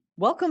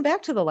Welcome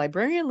back to the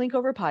Librarian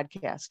Linkover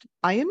podcast.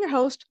 I am your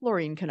host,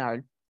 Laureen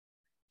Kennard.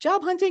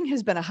 Job hunting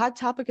has been a hot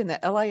topic in the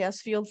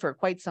LIS field for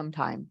quite some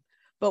time,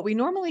 but we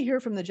normally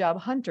hear from the job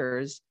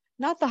hunters,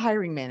 not the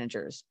hiring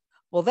managers.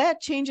 Well, that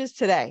changes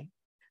today.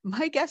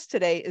 My guest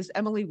today is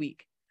Emily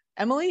Week.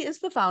 Emily is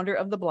the founder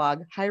of the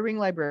blog Hiring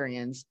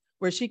Librarians,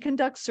 where she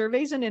conducts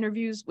surveys and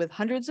interviews with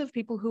hundreds of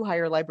people who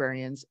hire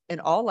librarians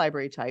in all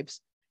library types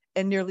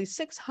and nearly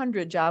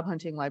 600 job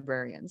hunting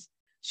librarians.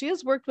 She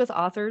has worked with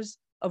authors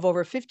of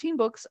over 15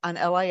 books on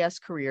LIS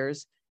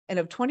careers and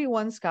of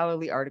 21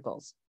 scholarly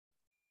articles.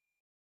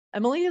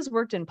 Emily has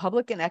worked in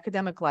public and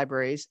academic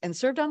libraries and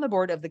served on the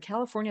board of the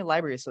California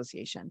Library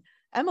Association.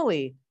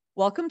 Emily,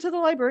 welcome to the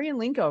Librarian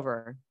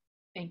Linkover.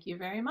 Thank you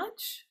very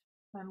much.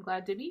 I'm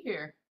glad to be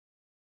here.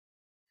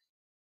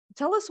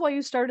 Tell us why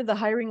you started the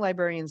Hiring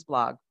Librarians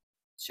blog.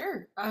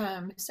 Sure.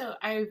 So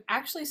I've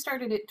actually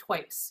started it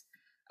twice.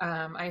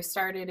 I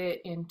started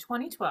it in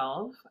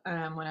 2012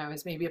 when I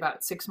was maybe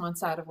about 6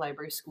 months out of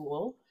library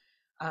school.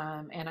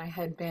 And I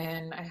had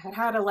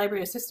had a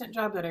library assistant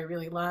job that I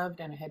really loved,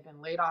 and I had been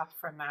laid off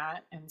from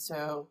that. And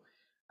so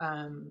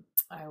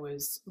I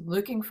was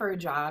looking for a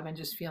job and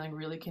just feeling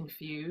really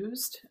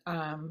confused.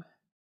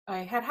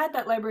 I had had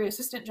that library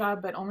assistant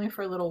job, but only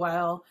for a little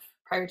while.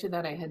 Prior to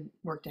that, I had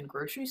worked in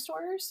grocery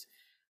stores.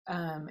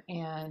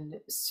 And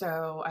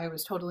so I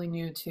was totally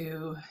new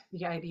to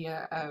the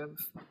idea of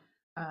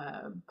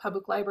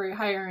public library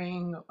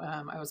hiring.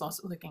 I was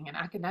also looking at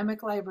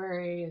academic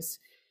libraries,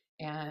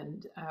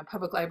 and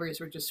public libraries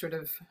were just sort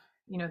of,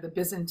 the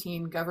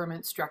Byzantine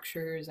government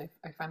structures. I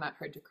found that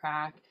hard to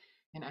crack.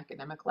 And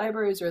academic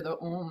libraries are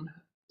their own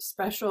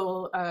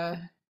special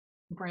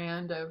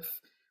brand of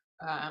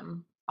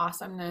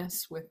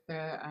awesomeness with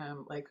the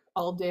like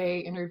all day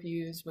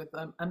interviews with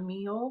a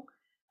meal.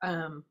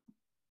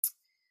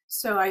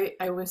 So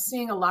I was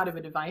seeing a lot of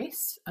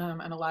advice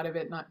and a lot of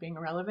it not being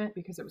relevant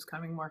because it was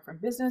coming more from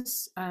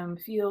business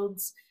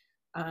fields.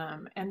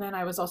 And then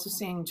I was also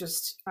seeing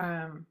just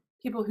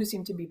people who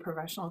seemed to be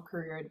professional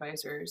career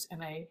advisors.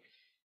 And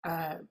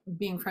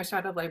being fresh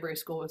out of library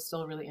school, was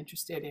still really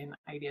interested in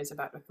ideas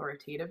about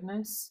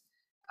authoritativeness.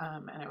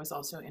 And I was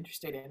also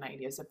interested in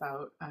ideas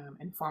about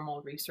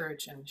informal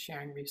research and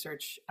sharing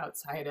research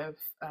outside of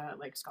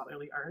like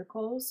scholarly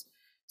articles.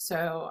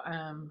 So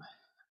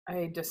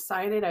I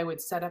decided I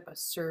would set up a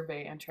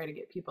survey and try to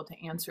get people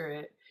to answer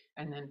it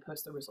and then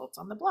post the results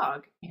on the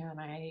blog. And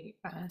I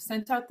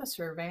sent out the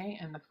survey,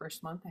 and the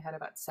first month I had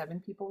about 7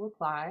 people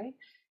reply,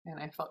 and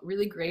I felt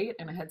really great,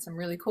 and I had some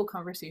really cool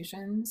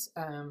conversations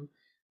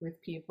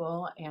with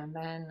people. And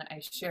then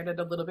I shared it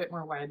a little bit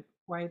more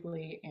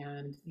widely,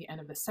 and the end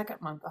of the second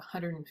month,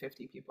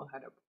 150 people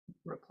had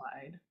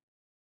replied.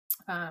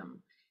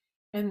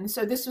 And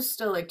so this was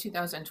still like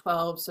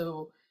 2012,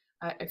 so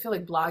I feel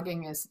like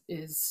blogging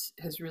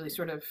has really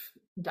sort of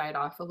died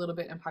off a little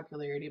bit in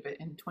popularity, but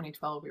in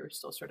 2012 we were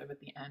still sort of at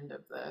the end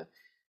of the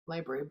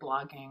library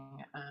blogging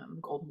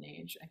golden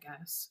age, I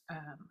guess.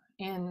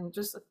 And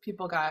just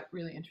people got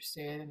really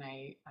interested, and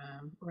I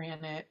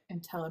ran it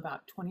until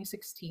about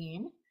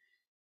 2016.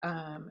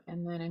 And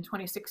then in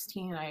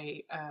 2016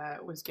 I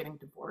was getting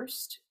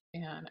divorced,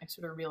 and I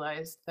sort of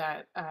realized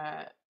that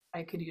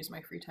I could use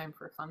my free time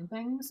for fun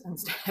things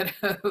instead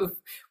of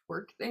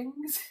work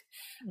things.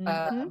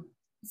 Mm-hmm.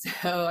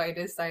 So I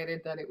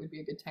decided that it would be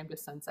a good time to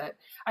sunset.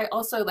 I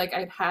also, like,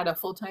 I'd had a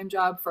full-time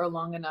job for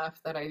long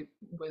enough that I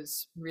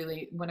was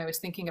really, when I was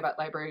thinking about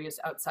libraries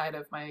outside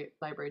of my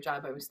library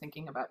job, I was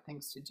thinking about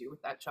things to do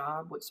with that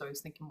job. So I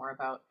was thinking more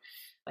about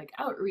like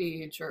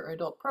outreach or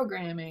adult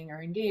programming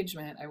or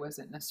engagement. I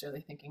wasn't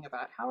necessarily thinking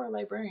about how are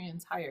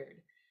librarians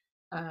hired.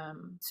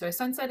 So I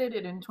sunsetted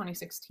it in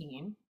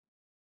 2016.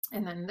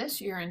 And then this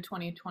year in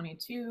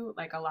 2022,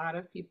 like a lot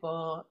of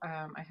people,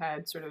 I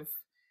had sort of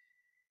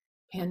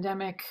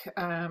pandemic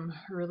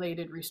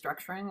related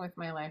restructuring with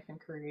my life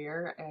and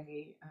career.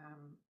 I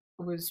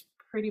was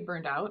pretty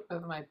burned out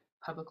of my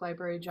public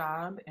library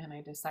job, and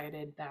I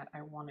decided that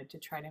I wanted to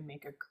try to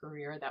make a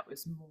career that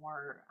was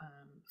more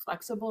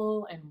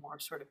flexible and more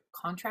sort of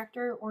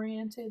contractor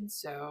oriented.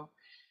 So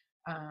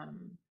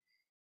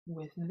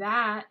with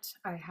that,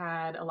 I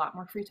had a lot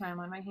more free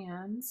time on my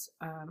hands.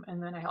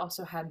 And then I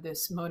also had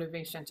this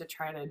motivation to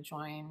try to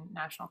join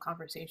national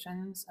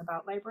conversations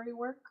about library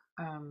work.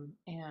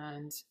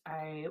 And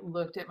I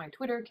looked at my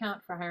Twitter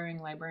account for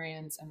hiring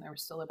librarians, and there were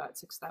still about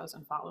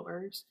 6,000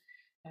 followers.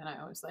 And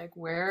I was like,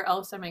 where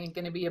else am I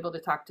going to be able to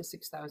talk to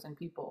 6,000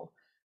 people?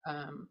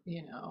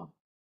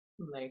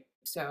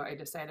 So I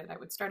decided I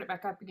would start it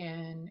back up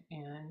again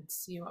and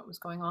see what was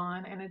going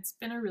on. And it's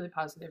been a really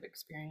positive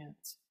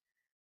experience.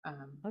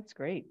 That's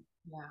great.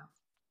 Yeah.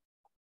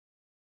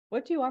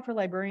 What do you offer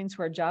librarians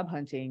who are job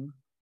hunting?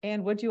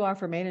 And what do you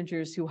offer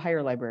managers who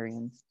hire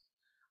librarians?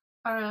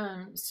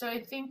 So I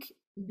think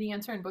the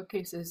answer in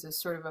bookcases is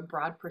sort of a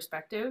broad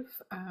perspective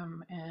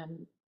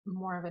and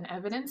more of an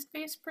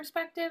evidence-based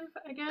perspective,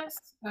 I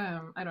guess.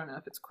 I don't know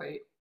if it's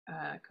quite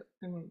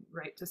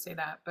right to say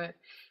that, but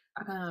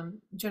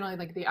generally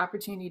like the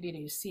opportunity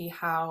to see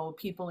how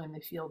people in the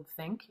field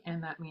think,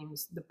 and that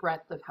means the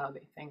breadth of how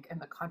they think and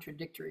the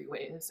contradictory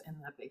ways in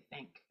that they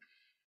think.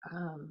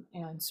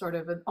 And sort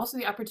of also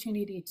the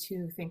opportunity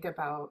to think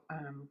about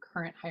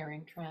current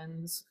hiring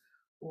trends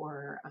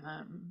or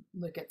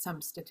look at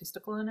some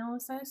statistical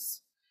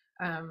analysis.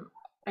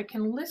 I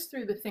can list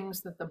through the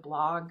things that the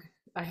blog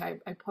I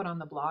put on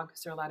the blog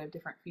because there are a lot of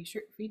different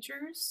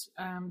features.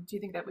 Do you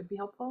think that would be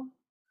helpful?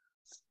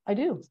 I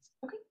do.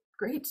 Okay,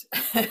 great.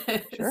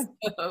 Sure.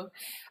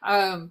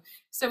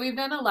 So we've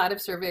done a lot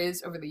of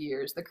surveys over the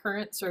years. The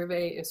current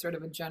survey is sort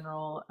of a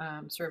general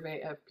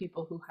survey of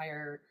people who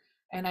hire,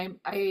 and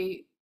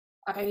I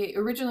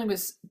originally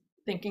was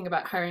thinking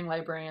about hiring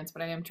librarians,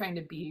 but I am trying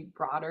to be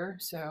broader.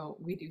 So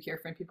we do hear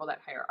from people that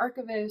hire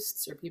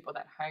archivists or people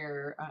that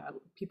hire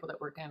people that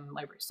work in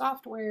library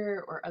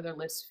software or other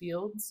list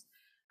fields.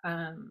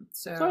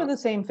 So Sort of the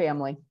same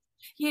family.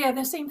 yeah,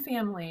 the same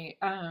family.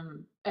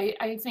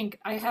 I think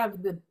I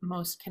have the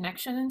most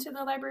connection into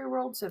the library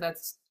world, so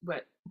that's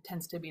what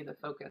tends to be the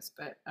focus.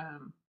 But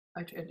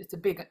it's a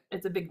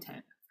big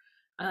tent.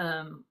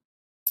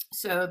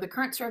 So the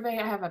current survey,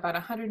 I have about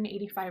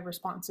 185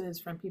 responses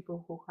from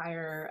people who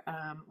hire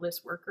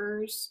list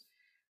workers,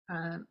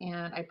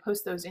 and I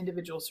post those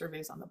individual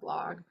surveys on the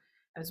blog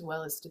as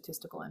well as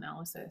statistical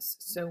analysis.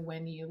 So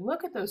when you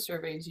look at those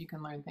surveys, you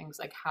can learn things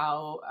like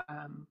how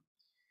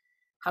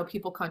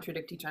people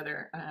contradict each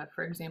other.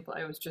 For example,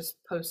 I was just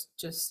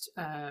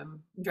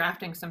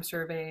drafting some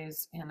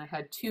surveys, and I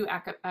had two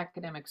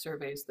academic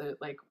surveys that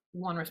like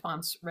one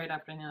response right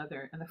after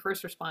another, and the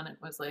first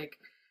respondent was like,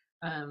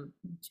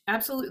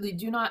 absolutely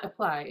do not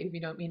apply if you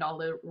don't meet all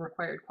the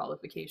required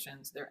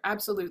qualifications. They're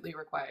absolutely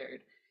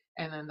required.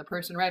 And then the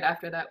person right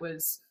after that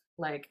was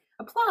like,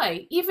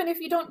 apply even if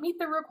you don't meet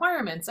the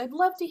requirements. I'd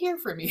love to hear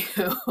from you.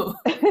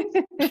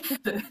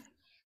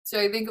 So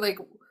I think like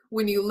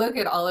when you look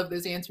at all of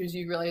those answers,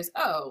 you realize,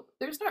 oh,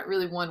 there's not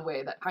really one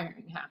way that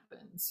hiring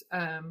happens.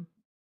 And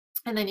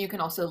then you can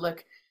also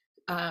look,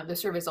 the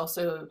surveys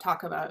also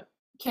talk about,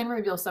 can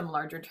reveal some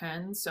larger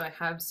trends. So I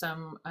have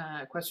some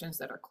questions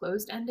that are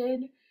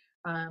closed-ended.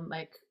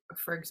 Like,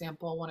 for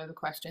example, one of the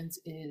questions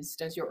is,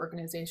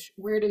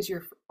 where does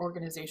your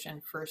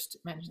organization first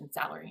mention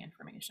salary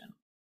information?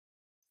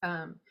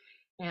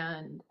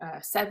 And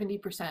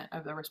 70%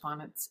 of the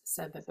respondents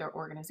said that their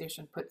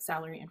organization put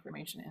salary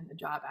information in the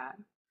job ad.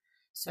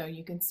 So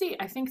you can see,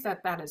 I think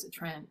that is a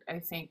trend. I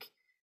think,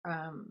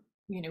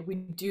 we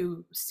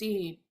do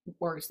see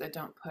orgs that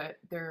don't put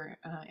their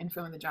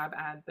info in the job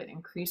ad, but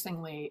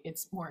increasingly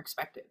it's more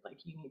expected.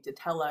 Like, you need to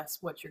tell us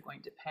what you're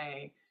going to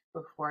pay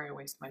before I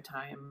waste my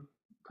time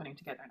putting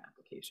together an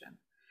application.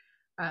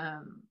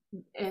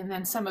 And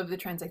then some of the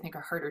trends I think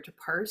are harder to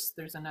parse.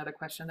 There's another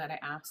question that I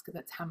ask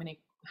that's how many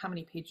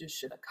pages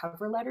should a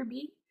cover letter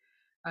be?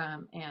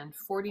 And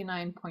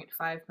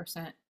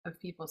 49.5% of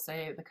people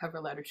say the cover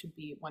letter should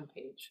be 1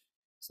 page.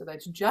 So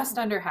that's just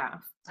under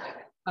half.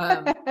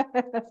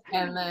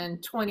 And then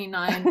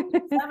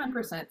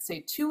 29.7%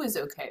 say 2 is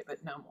okay,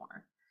 but no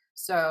more.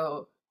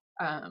 So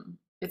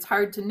it's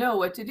hard to know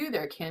what to do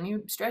there. Can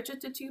you stretch it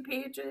to 2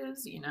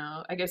 pages?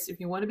 I guess if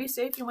you want to be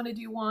safe, you want to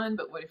do 1,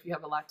 but what if you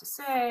have a lot to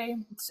say?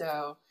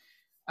 So,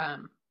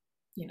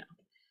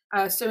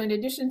 so in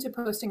addition to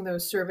posting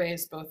those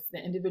surveys, both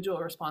the individual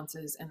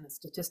responses and the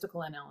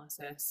statistical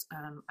analysis,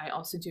 I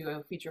also do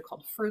a feature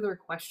called Further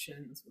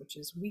Questions, which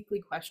is weekly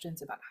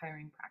questions about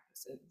hiring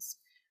practices.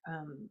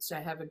 So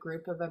I have a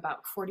group of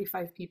about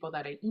 45 people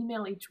that I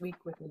email each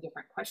week with a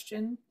different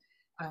question.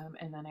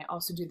 And then I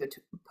also do the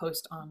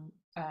post on,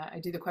 I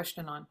do the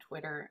question on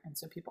Twitter, and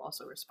so people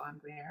also respond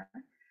there.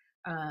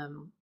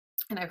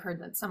 And I've heard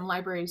that some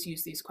libraries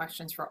use these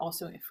questions for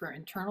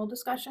internal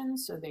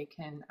discussions, so they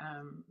can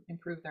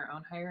improve their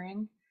own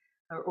hiring,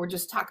 or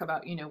just talk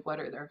about, what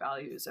are their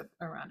values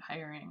around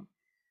hiring.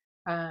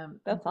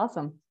 That's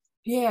awesome.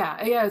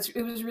 Yeah,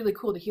 it was really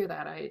cool to hear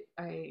that.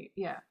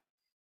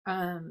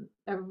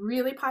 A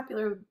really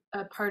popular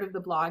part of the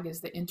blog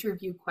is the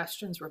interview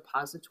questions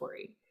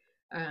repository.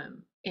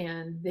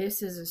 And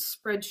this is a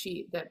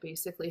spreadsheet that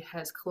basically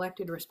has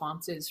collected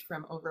responses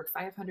from over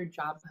 500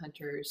 job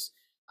hunters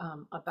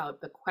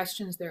about the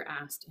questions they're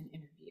asked in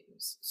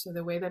interviews. So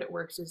the way that it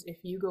works is if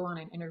you go on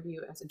an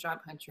interview as a job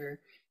hunter,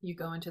 you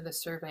go into the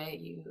survey,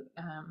 you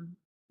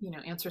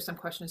answer some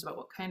questions about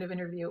what kind of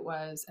interview it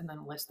was, and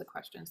then list the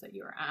questions that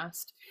you were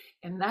asked.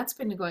 And that's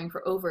been going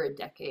for over a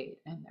decade,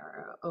 and there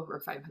are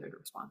over 500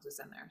 responses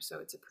in there. So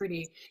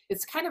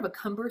it's kind of a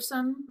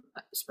cumbersome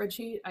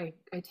spreadsheet. I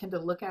tend to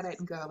look at it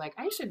and go like,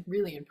 I should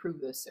really improve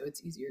this so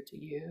it's easier to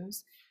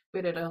use.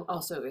 But it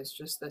also is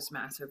just this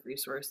massive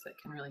resource that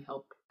can really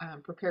help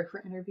prepare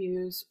for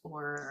interviews.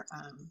 Or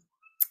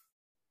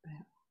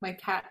my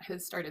cat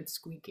has started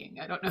squeaking.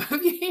 I don't know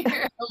if you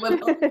hear a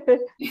little.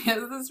 She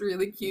has this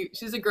really cute,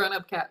 she's a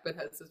grown-up cat, but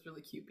has this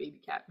really cute baby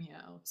cat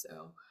meow.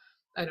 So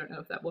I don't know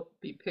if that will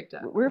be picked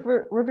up.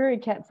 We're very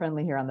cat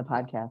friendly here on the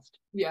podcast.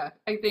 Yeah,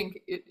 I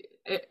think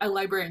a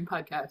librarian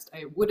podcast,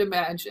 I would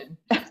imagine,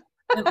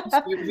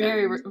 unless you're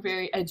very,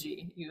 very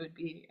edgy, you would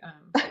be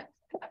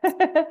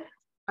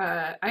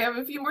I have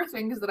a few more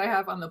things that I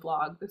have on the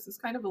blog. This is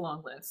kind of a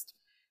long list.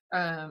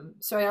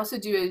 So I also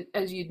do,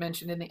 as you'd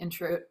mentioned in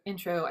the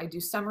intro, I do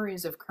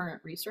summaries of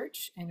current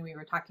research, and we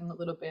were talking a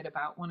little bit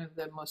about one of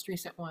the most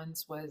recent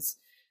ones was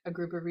a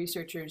group of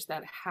researchers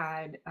that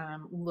had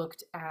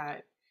looked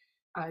at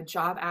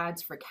job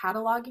ads for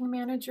cataloging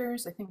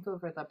managers, I think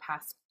over the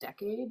past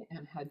decade,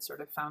 and had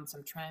sort of found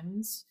some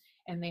trends.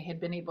 And they had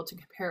been able to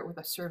compare it with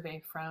a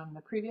survey from the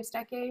previous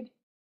decade,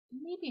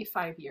 maybe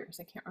 5 years.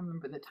 I can't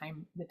remember the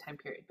time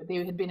period, but they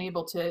had been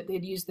able to. They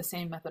had used the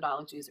same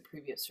methodology as a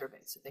previous survey,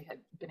 so they had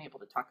been able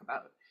to talk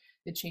about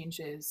the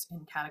changes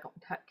in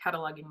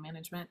cataloging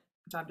management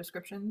job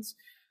descriptions.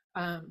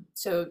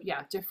 So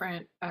yeah,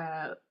 different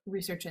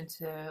research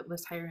into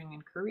list hiring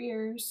and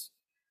careers.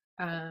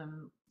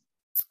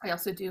 I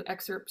also do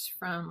excerpts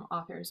from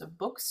authors of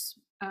books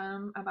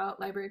about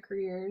library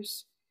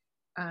careers.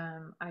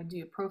 I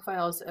do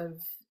profiles of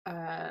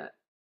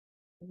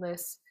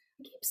lists.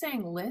 I keep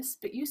saying lists,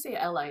 but you say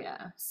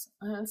LIS.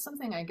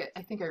 Something I get.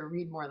 I think I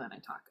read more than I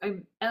talk.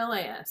 I'm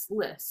LIS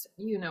lists.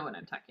 You know what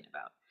I'm talking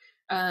about.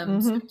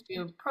 So I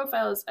do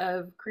profiles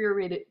of career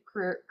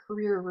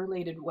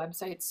related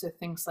websites. So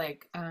things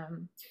like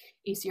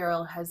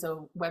ACRL has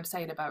a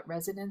website about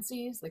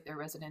residencies, like their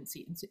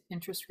residency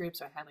interest groups.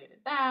 So I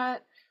highlighted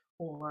that.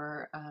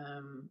 Or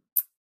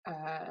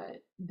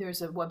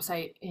there's a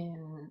website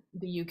in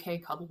the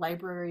UK called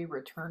Library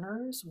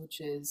Returners,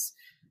 which is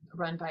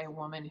run by a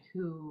woman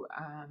who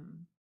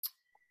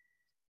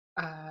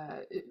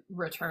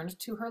returned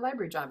to her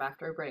library job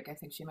after a break. I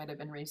think she might have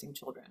been raising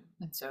children,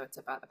 and so it's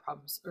about the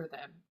problems or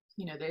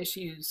the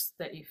issues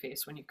that you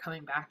face when you're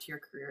coming back to your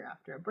career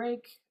after a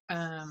break.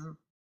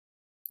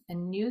 A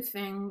new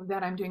thing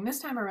that I'm doing this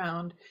time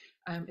around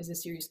is a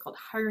series called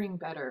Hiring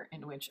Better,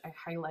 in which I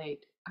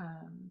highlight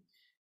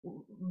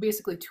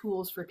basically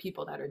tools for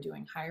people that are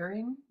doing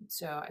hiring.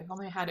 So I've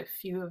only had a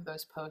few of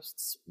those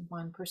posts.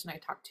 One person I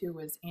talked to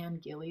was Ann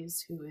Gillies,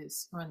 who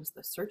runs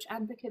the Search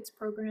Advocates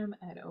program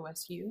at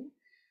OSU.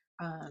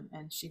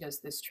 And she does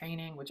this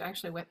training, which I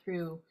actually went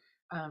through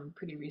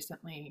pretty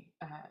recently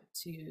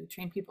to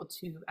train people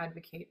to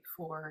advocate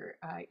for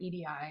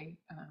EDI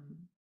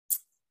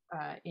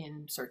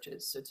in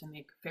searches, so to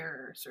make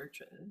fairer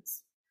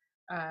searches.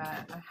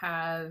 I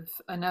have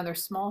another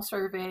small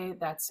survey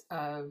that's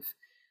of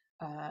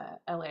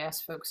LAS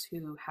folks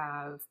who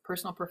have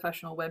personal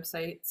professional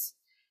websites.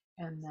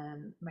 And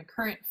then my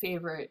current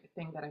favorite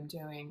thing that I'm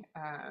doing,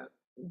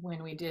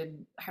 when we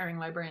did hiring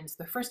librarians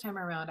the first time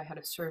around, I had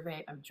a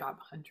survey of job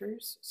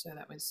hunters. So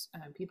that was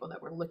people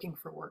that were looking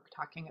for work,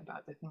 talking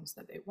about the things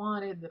that they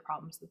wanted, the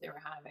problems that they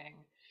were having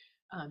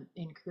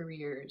in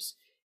careers.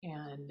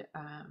 And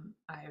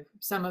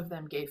some of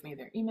them gave me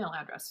their email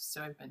addresses,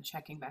 so I've been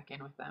checking back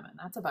in with them, and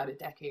that's about a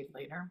decade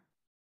later.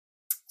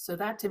 So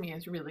that to me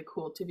is really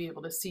cool, to be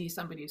able to see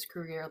somebody's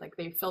career. Like,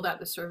 they filled out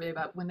the survey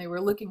about when they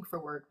were looking for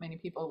work, many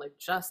people like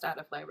just out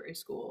of library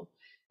school,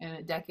 and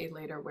a decade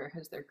later, where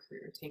has their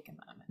career taken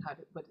them, and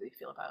what do they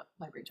feel about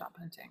library job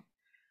hunting?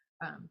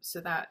 So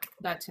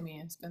that to me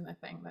has been the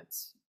thing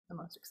that's the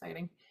most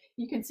exciting.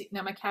 You can see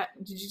now my cat.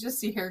 Did you just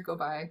see her go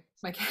by?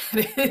 My cat.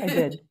 I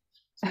did.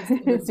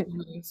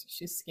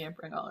 She's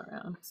scampering all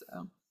around.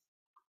 So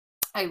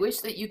I wish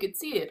that you could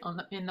see it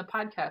in the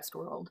podcast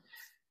world.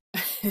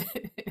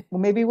 Well,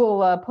 maybe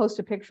we'll post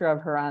a picture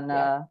of her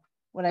on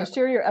when I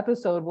share your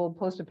episode. We'll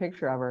post a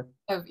picture of her.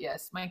 Oh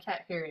yes, my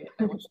cat Harriet.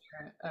 I will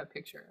share a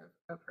picture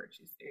of her.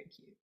 She's very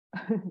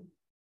cute.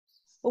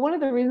 Well, one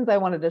of the reasons I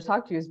wanted to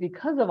talk to you is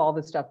because of all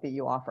the stuff that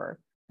you offer,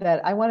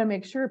 that I want to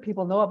make sure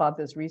people know about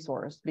this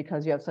resource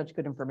because you have such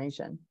good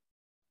information.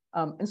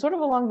 And sort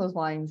of along those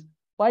lines,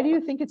 why do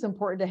you think it's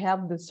important to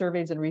have the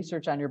surveys and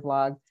research on your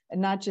blog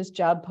and not just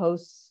job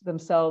posts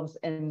themselves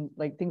and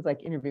like things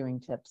like interviewing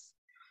tips?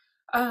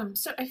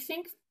 So I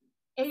think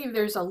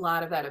there's a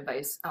lot of that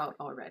advice out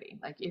already.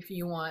 Like, if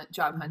you want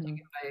job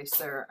hunting advice,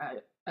 there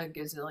are a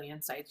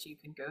gazillion sites you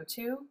can go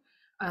to.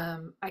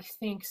 I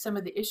think some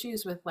of the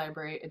issues with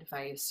library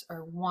advice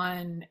are,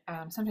 one,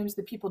 sometimes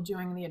the people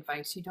doing the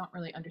advice, you don't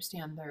really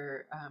understand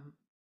their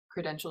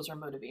credentials or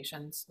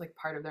motivations. Like,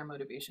 part of their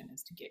motivation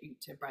is to get you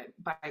to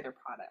buy their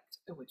product,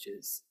 which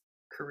is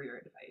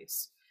career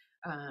advice.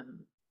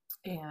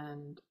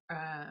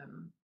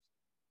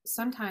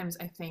 Sometimes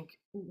I think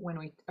when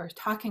we are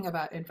talking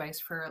about advice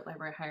for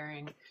library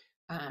hiring,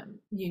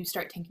 you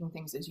start taking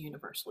things as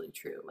universally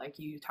true. Like,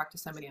 you talk to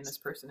somebody and this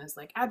person is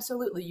like,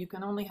 absolutely, you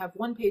can only have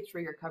one page for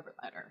your cover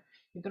letter.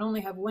 You can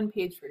only have one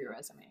page for your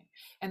resume.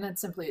 And that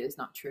simply is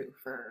not true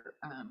for,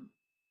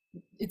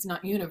 it's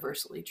not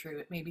universally true.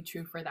 It may be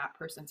true for that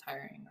person's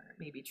hiring, or it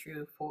may be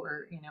true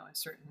for, a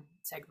certain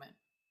segment.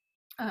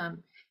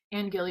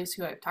 Ann Gillies,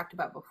 who I've talked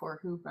about before,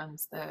 who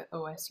runs the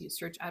OSU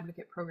Search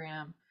Advocate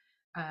program,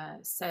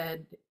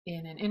 said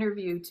in an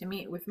interview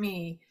with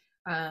me,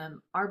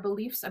 our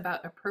beliefs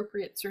about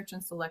appropriate search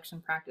and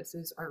selection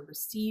practices are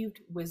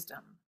received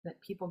wisdom that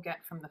people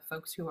get from the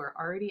folks who are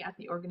already at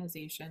the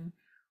organization,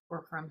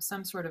 or from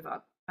some sort of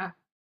I'm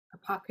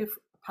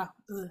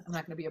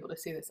not going to be able to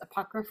say this,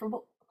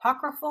 apocryphal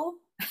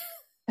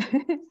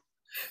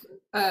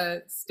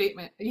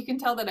Statement. You can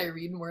tell that I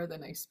read more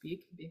than I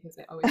speak because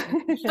I always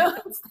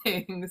those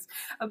things.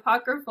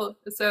 Apocryphal.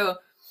 So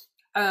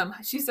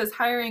she says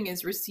hiring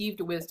is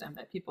received wisdom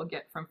that people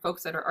get from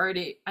folks that are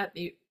already at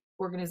the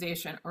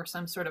organization, or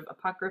some sort of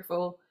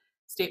apocryphal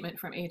statement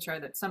from HR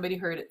that somebody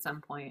heard at some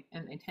point,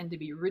 and they tend to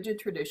be rigid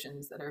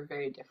traditions that are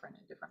very different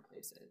in different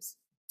places.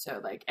 So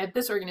like at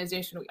this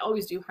organization, we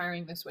always do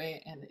hiring this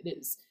way, and it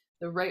is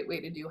the right way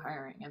to do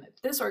hiring. And at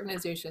this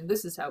organization,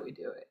 this is how we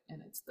do it,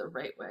 and it's the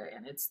right way.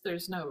 And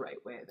there's no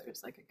right way.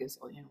 There's like a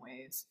gazillion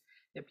ways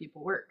that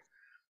people work.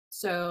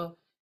 So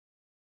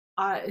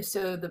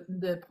so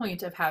the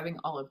point of having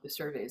all of the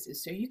surveys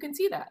is so you can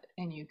see that,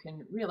 and you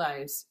can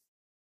realize,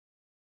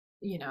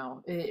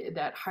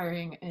 that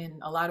hiring in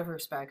a lot of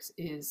respects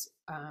is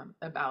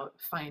about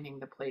finding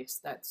the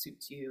place that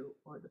suits you,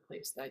 or the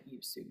place that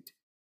you suit.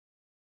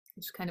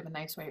 It's kind of a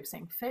nice way of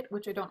saying fit,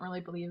 which I don't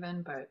really believe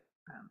in, but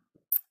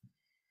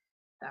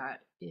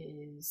that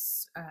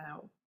is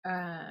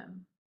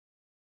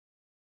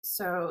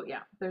so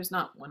yeah, there's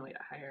not one way to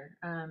hire.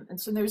 And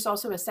so there's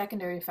also a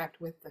secondary effect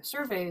with the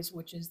surveys,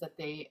 which is that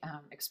they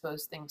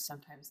expose things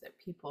sometimes that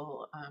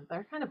people that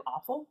are kind of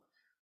awful,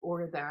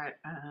 or that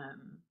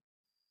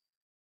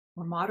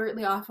were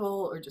moderately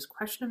awful, or just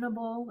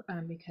questionable,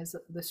 because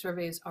the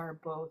surveys are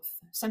both,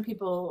 some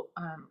people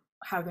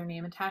have their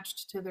name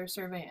attached to their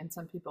survey, and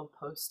some people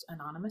post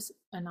anonymous.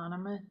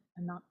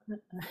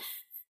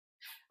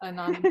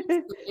 I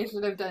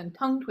should have done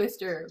tongue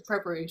twister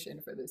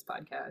preparation for this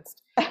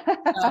podcast.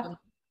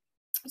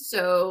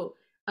 So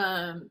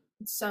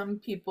some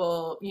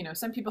people,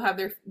 some people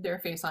have their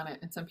face on it,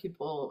 and some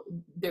people,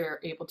 they're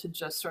able to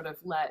just sort of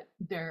let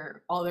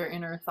all their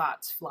inner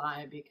thoughts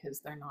fly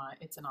because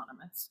it's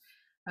anonymous.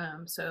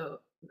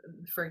 So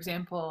for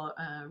example,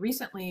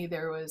 recently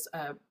there was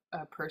a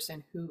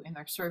person who, in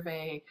their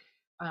survey,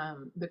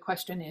 the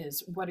question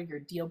is, what are your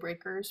deal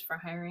breakers for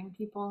hiring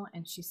people?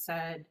 And she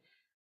said,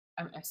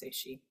 I say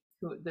she,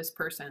 this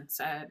person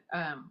said,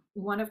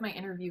 one of my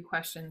interview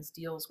questions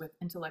deals with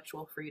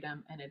intellectual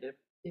freedom, and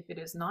if it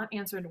is not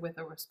answered with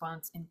a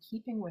response in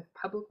keeping with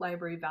public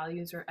library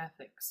values or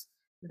ethics,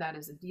 that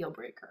is a deal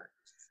breaker.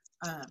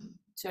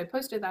 So I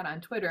posted that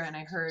on Twitter, and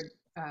I heard,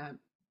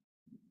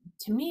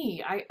 to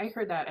me, I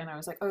heard that, and I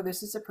was like, oh,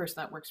 this is a person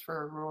that works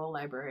for a rural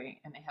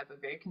library, and they have a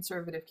very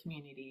conservative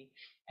community,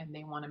 and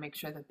they want to make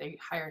sure that they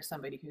hire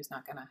somebody who's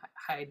not going to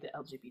hide the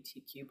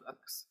LGBTQ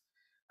books.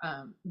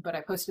 But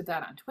I posted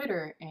that on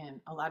Twitter,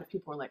 and a lot of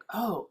people were like,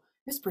 oh,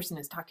 this person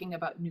is talking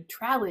about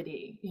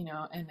neutrality,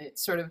 and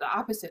it's sort of the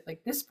opposite.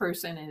 Like, this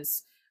person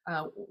is,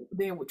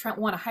 they want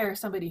to hire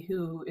somebody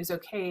who is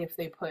okay if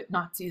they put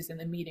Nazis in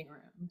the meeting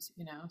rooms,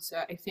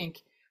 So I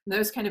think that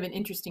was kind of an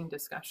interesting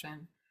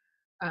discussion.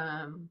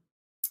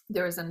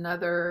 There was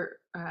another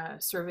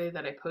survey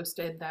that I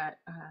posted that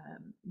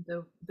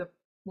the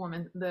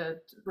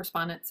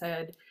respondent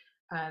said,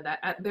 that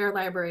at their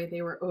library,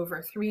 they were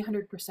over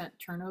 300%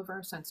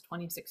 turnover since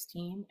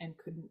 2016 and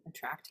couldn't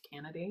attract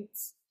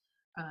candidates.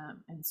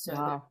 And so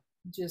wow.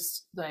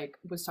 Just like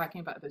was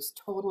talking about this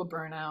total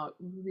burnout,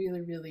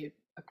 really, really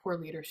a poor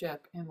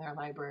leadership in their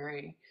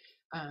library.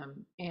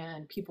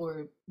 And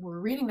people were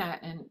reading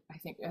that. And I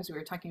think, as we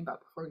were talking about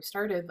before we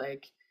started,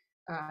 like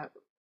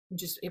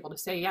just able to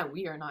say, yeah,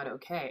 we are not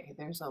okay.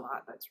 There's a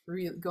lot that's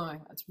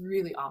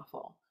really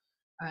awful.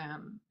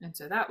 And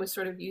so that was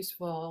sort of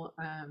useful.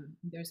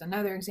 There's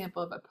another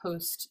example of a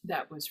post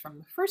that was from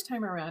the first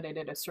time around. I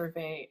did a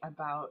survey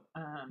about,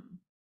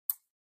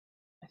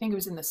 I think it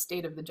was in the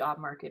state of the job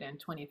market in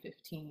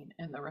 2015.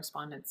 And the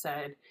respondent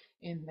said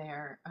in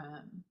their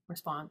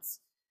response,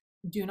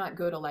 do not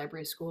go to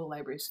library school.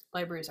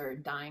 Libraries are a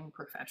dying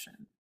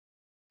profession.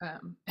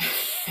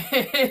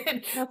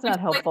 That's not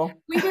helpful.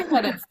 We hear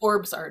that in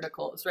Forbes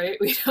articles, right?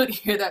 We don't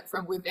hear that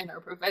from within our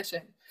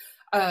profession.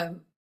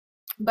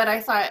 But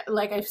I thought,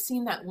 like, I've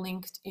seen that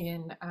linked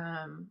in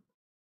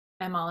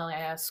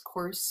MLIS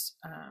course.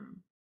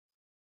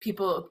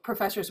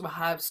 Professors will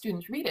have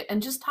students read it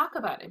and just talk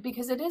about it,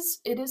 because it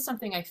is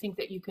something I think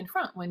that you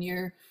confront when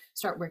you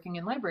start working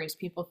in libraries.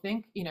 People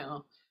think,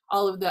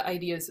 all of the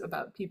ideas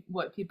about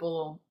what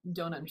people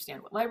don't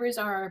understand what libraries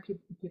are.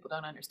 People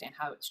don't understand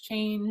how it's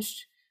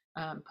changed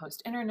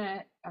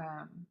post-internet.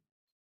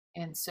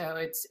 And so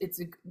it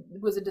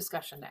was a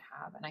discussion to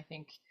have. And I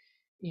think,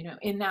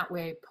 in that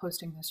way,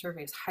 posting the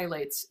surveys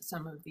highlights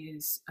some of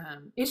these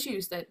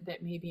issues that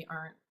maybe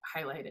aren't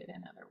highlighted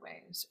in other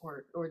ways,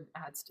 or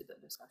adds to the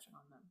discussion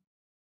on them.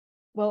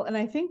 Well, and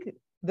I think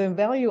the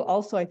value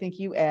also, I think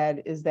you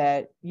add, is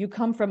that you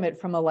come from it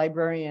from a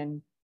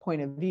librarian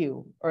point of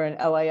view, or an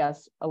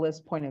LIS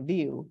point of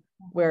view,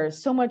 where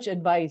so much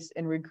advice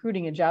in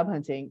recruiting and job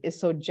hunting is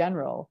so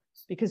general,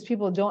 because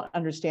people don't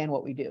understand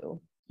what we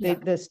do.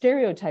 The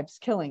stereotypes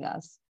killing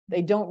us.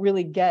 They don't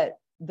really get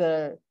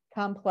the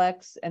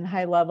complex and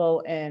high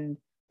level and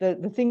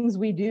the things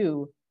we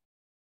do.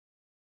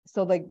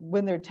 So like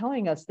when they're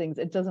telling us things,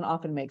 it doesn't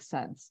often make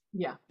sense.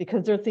 Yeah.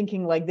 Because they're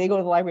thinking, like, they go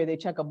to the library, they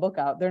check a book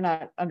out. They're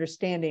not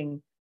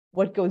understanding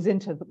what goes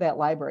into that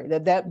library.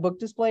 That book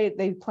display,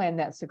 they planned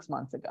that 6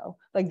 months ago.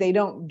 Like they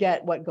don't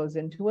get what goes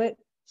into it.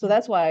 So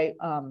that's why,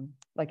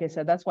 like I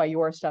said, that's why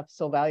your stuff's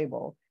so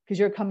valuable, because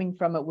you're coming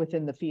from it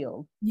within the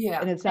field. Yeah.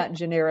 And it's not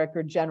generic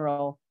or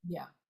general.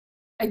 Yeah.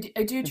 I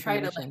do try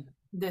to, like,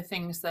 the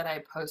things that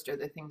I post or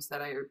the things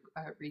that I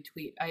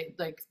retweet. I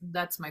like,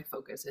 that's my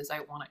focus, is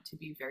I want it to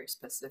be very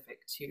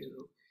specific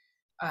to,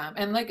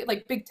 and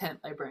like big tent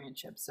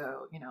librarianship.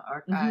 So,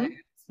 archives,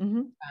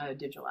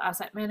 digital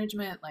asset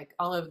management, like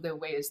all of the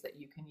ways that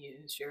you can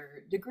use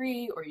your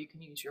degree or you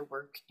can use your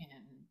work in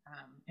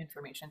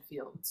information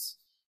fields.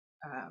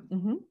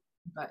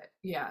 But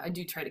yeah, I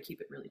do try to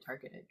keep it really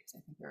targeted because I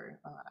think there are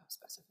a lot of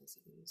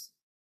specificities.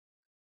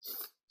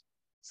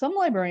 Some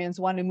librarians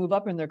want to move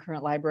up in their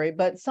current library,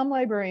 but some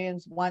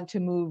librarians want to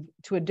move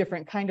to a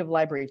different kind of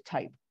library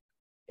type.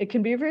 It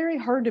can be very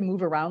hard to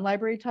move around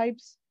library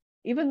types,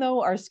 even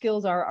though our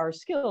skills are our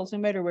skills, no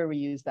matter where we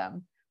use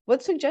them.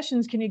 What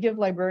suggestions can you give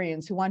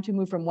librarians who want to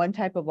move from one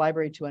type of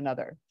library to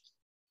another?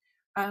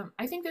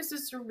 I think this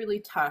is really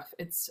tough.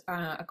 It's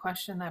a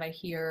question that I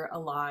hear a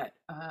lot,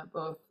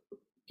 both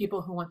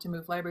people who want to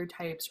move library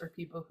types or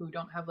people who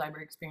don't have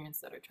library experience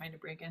that are trying to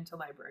break into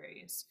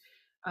libraries.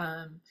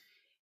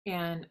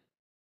 And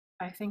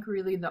I think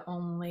really the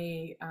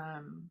only,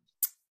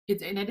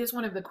 it is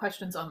one of the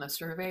questions on the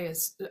survey,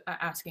 is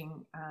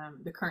asking,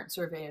 the current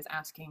survey is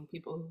asking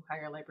people who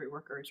hire library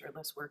workers or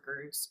list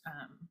workers,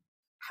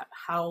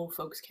 how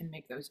folks can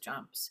make those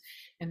jumps.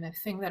 And the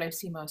thing that I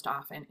see most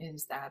often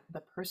is that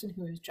the person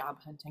who is job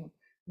hunting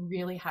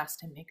really has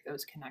to make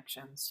those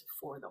connections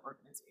for the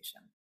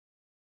organization.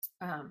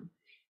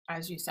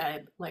 As you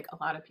said, like,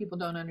 a lot of people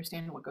don't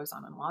understand what goes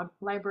on in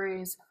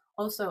libraries.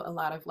 Also, a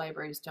lot of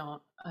libraries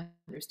don't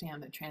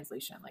understand the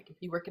translation. Like, if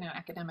you work in an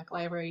academic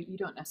library, you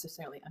don't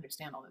necessarily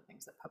understand all the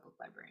things that public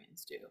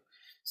librarians do.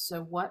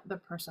 So what the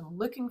person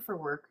looking for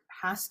work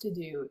has to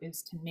do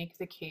is to make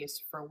the case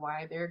for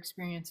why their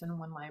experience in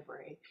one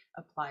library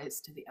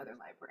applies to the other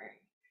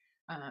library.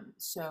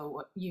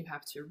 So you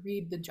have to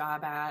read the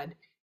job ad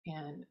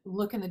and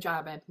look in the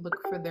job ad, look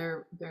for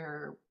their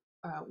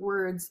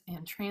words,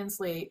 and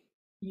translate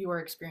your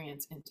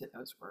experience into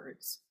those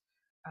words.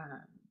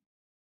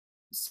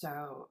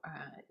 So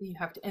you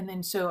have to, and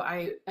then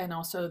and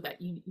also that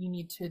you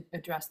need to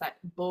address that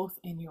both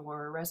in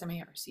your resume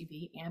or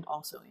CV and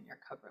also in your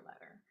cover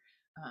letter.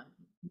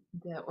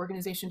 The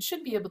organization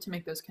should be able to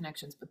make those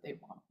connections, but they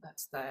won't.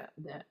 That's the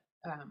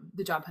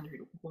job hunter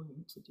will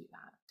need to do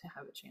that to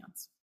have a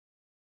chance.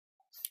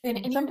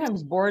 And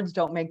sometimes boards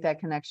don't make that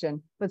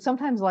connection, but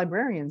sometimes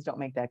librarians don't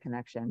make that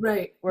connection.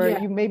 Right. Where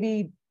you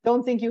maybe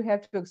don't think you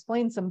have to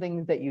explain some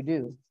things that you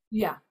do.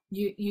 Yeah,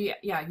 you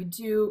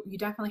do. You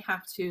definitely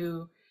have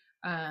to,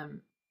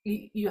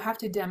 you have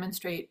to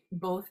demonstrate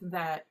both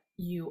that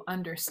you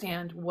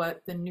understand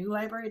what the new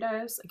library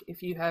does. Like,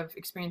 if you have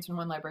experience in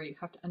one library, you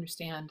have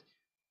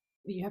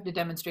to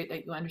demonstrate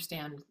that you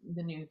understand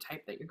the new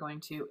type that you're going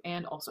to,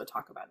 and also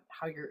talk about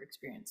how your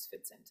experience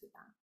fits into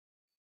that.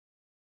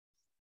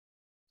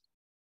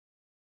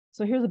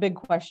 So here's a big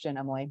question,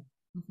 Emily.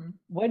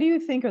 What do you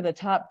think are the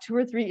top 2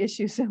 or 3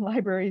 issues in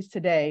libraries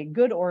today,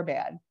 good or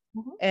bad?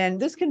 And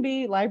this can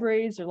be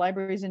libraries or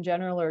libraries in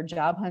general, or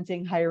job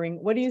hunting,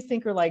 hiring. What do you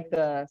think are like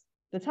the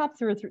top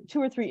 2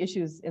 or 3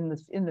 issues in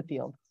the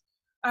field?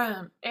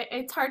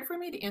 It's hard for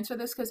me to answer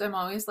this because I'm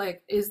always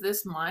like, is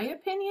this my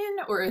opinion,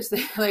 or is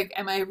it like,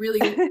 am I really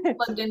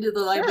plugged into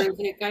the library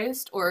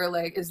zeitgeist, or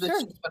like, is this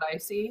just what I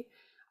see?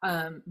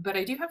 But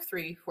I do have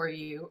 3 for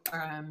you.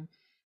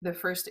 The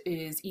first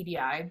is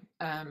EDI,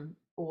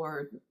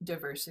 or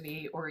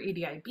diversity, or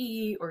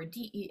EDIB, or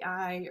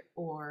DEI,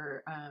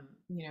 or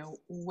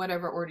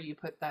whatever order you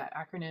put that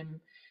acronym.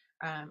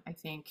 I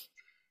think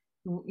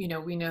we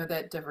know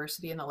that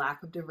diversity and the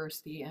lack of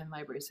diversity in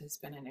libraries has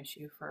been an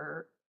issue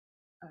for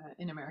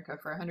in America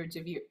for hundreds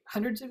of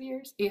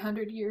years,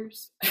 800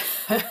 years,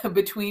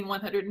 between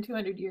 100 and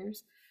 200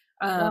 years.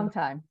 Long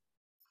time.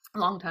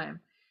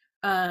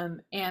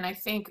 And I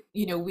think,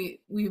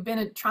 we've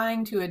been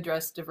trying to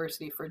address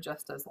diversity for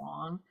just as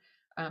long.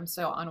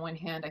 So on one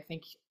hand, I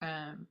think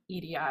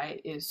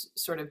EDI is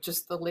sort of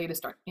just the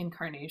latest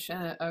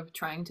incarnation of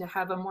trying to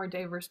have a more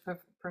diverse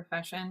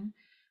profession.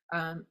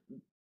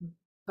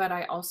 But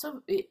I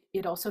also,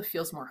 it also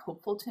feels more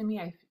hopeful to me.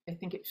 I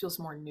think it feels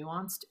more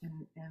nuanced,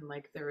 and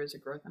like there is a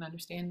growth in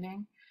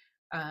understanding.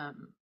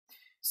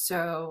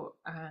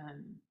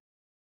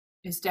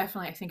 It's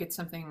definitely, I think it's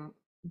something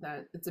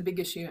that it's a big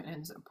issue and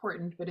it's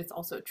important, but it's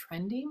also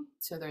trendy.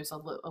 So there's a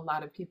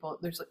lot of people,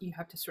 you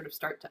have to sort of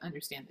start to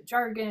understand the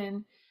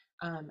jargon.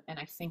 And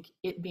I think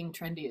it being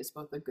trendy is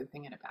both a good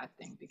thing and a bad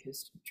thing,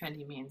 because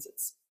trendy means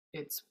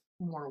it's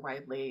more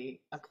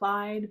widely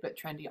applied, but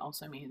trendy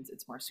also means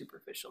it's more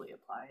superficially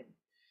applied.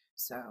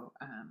 So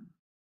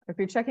if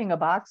you're checking a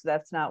box,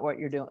 that's not what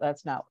you're doing. That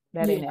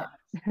ain't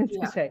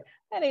it. Say,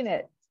 that ain't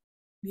it.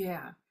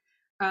 Yeah.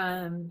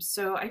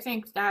 So I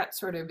think that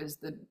sort of is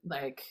the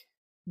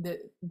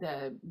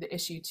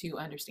issue to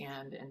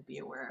understand and be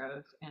aware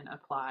of and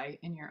apply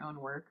in your own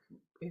work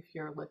if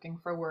you're looking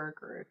for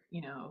work, or if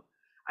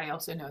I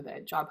also know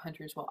that job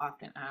hunters will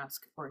often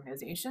ask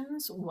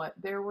organizations what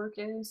their work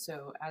is.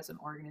 So, as an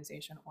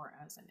organization or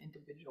as an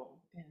individual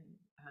in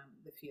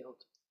the field.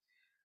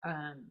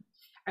 Um,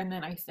 and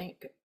then I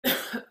think,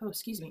 oh,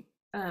 excuse me,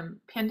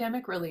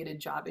 pandemic related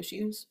job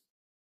issues.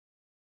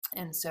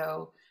 And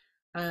so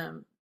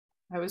um,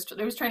 I was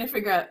trying to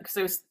figure out, because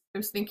I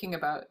was thinking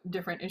about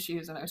different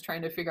issues, and I was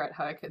trying to figure out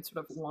how I could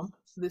sort of lump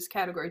this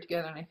category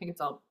together. And I think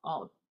it's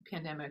all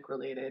pandemic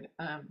related.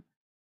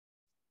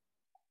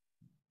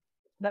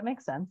 That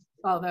makes sense.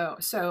 Although,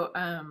 so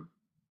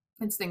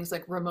it's things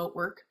like remote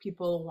work.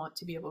 People want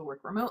to be able to work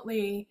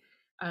remotely.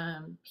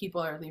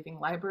 People are leaving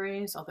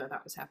libraries, although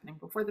that was happening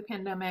before the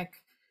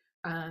pandemic.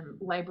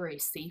 Library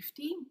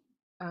safety,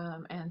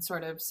 and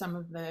sort of some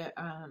of the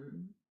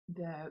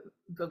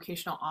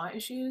vocational awe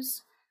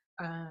issues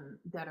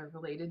that are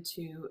related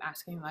to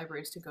asking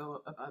libraries to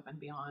go above and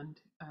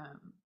beyond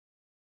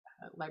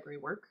library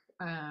work.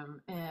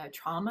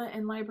 Trauma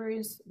in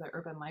libraries, the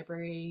Urban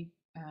Library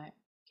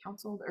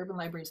Council, the Urban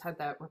Libraries had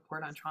that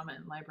report on trauma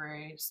in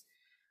libraries.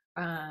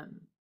 And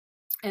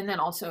then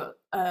also,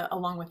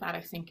 along with that,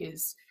 I think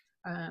is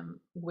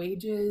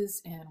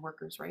wages and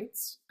workers'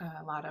 rights.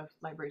 A lot of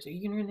libraries are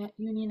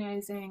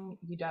unionizing.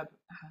 UW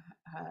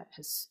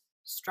is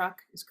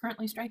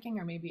currently striking,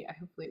 or maybe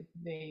hopefully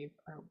they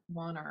are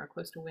won or are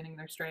close to winning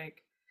their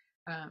strike.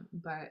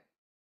 But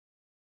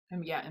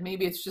yeah, and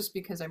maybe it's just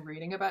because I'm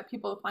reading about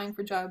people applying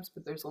for jobs,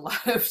 but there's a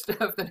lot of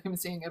stuff that I'm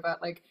seeing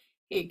about like,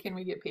 hey, can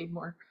we get paid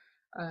more?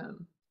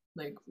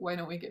 Like, why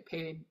don't we get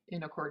paid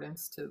in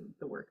accordance to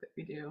the work that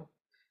we do?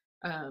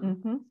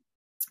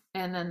 And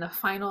then the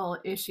final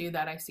issue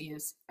that I see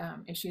is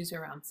issues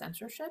around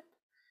censorship.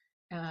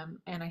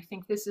 And I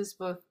think this is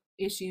both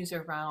issues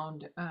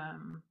around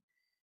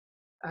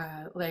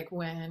like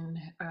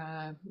when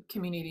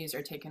communities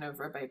are taken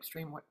over by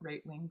extreme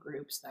right-wing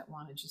groups that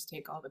want to just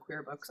take all the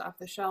queer books off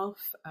the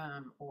shelf,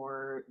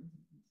 or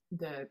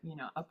the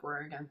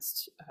uproar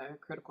against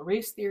critical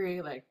race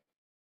theory, like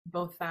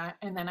both that.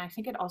 And then I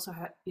think it also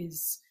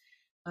is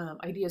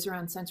ideas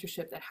around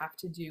censorship that have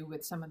to do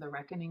with some of the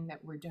reckoning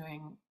that we're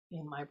doing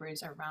in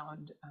libraries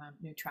around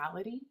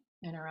neutrality,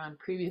 and around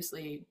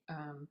previously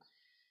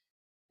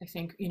I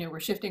think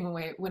we're shifting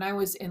away. When I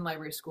was in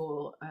library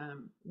school,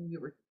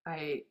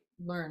 I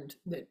learned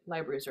that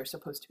libraries are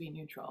supposed to be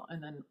neutral,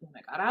 and then when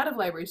I got out of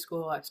library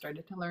school, I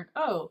started to learn,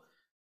 oh,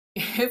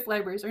 if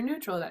libraries are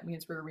neutral, that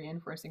means we're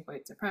reinforcing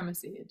white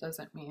supremacy. It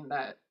doesn't mean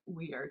that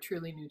we are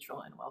truly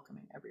neutral and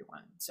welcoming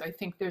everyone. So I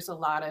think there's a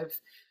lot of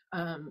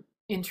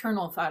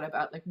internal thought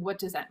about like, what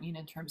does that mean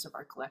in terms of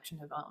our collection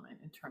development,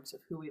 in terms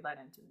of who we let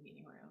into the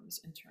meeting rooms,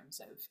 in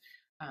terms of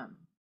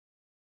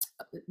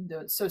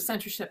so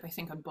censorship, I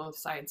think, on both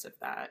sides of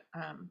that.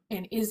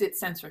 And is it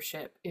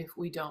censorship if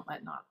we don't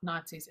let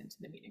Nazis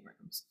into the meeting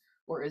rooms,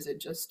 or is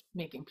it just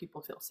making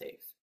people feel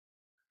safe?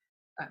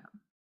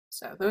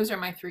 So those are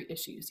my three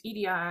issues: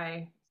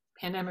 EDI,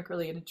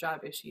 pandemic-related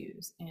job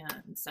issues,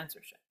 and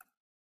censorship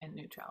and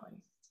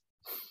neutrality.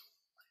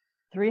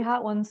 Three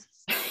hot ones.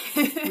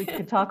 We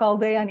could talk all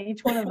day on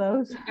each one of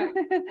those.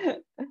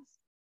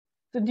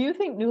 So do you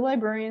think new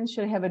librarians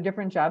should have a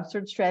different job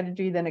search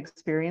strategy than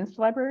experienced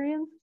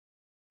librarians?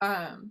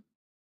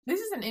 This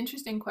is an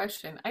interesting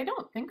question. I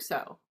don't think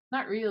so.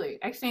 Not really.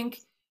 I think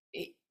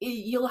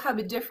you'll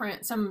have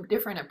some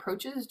different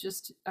approaches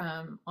just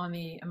on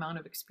the amount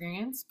of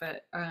experience,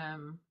 but I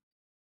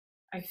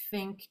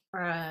think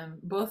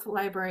both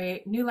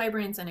new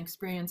librarians and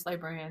experienced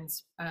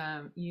librarians,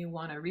 you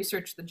want to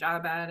research the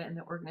job ad and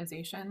the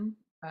organization.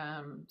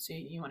 So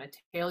you want to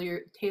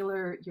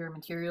tailor your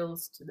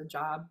materials to the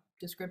job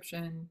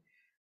description.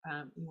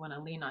 You want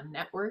to lean on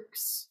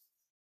networks.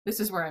 This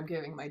is where I'm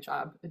giving my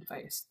job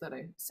advice that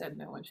I said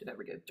no one should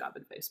ever give job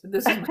advice, but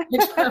this is my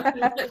job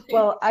advice.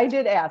 Well, I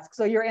did ask,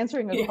 so you're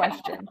answering a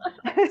question.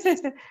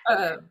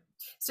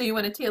 So you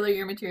want to tailor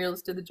your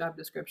materials to the job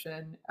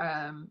description.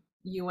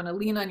 You want to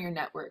lean on your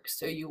network.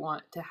 So you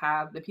want to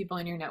have the people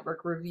in your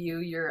network review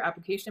your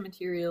application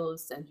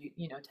materials, and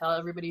tell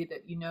everybody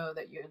that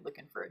that you're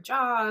looking for a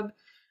job,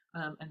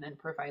 and then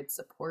provide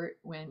support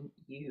when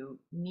you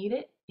need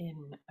it,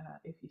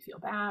 if you feel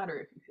bad or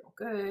if you feel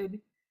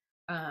good.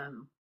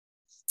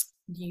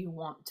 You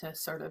want to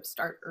sort of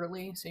start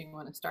early. So you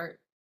want to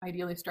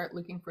ideally start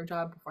looking for a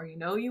job before you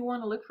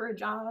want to look for a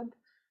job,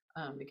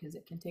 because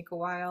it can take a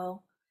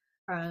while.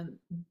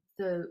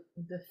 The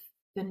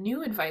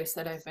new advice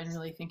that I've been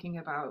really thinking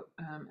about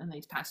in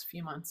these past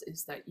few months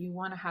is that you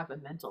want to have a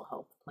mental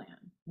health plan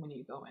when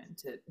you go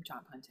into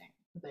job hunting.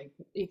 Like,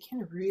 it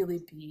can really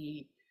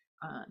be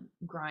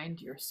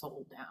grind your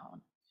soul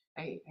down.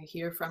 I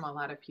hear from a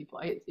lot of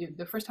people.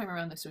 The first time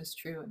around this was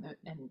true,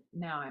 and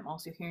now I'm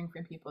also hearing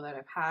from people that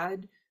have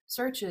had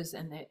searches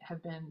and that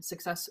have been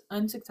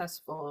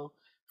unsuccessful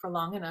for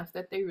long enough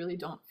that they really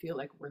don't feel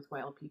like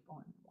worthwhile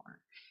people anymore.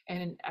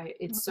 And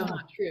it's so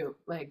not true.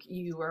 Like,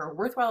 you are a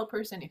worthwhile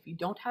person if you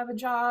don't have a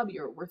job.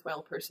 You're a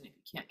worthwhile person if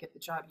you can't get the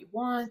job you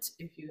want.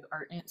 If you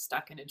are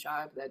stuck in a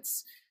job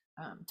that's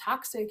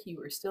toxic,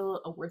 you are still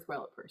a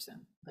worthwhile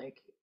person.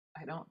 Like,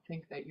 I don't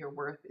think that your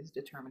worth is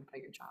determined by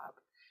your job.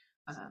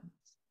 Um,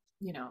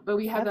 but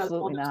we have all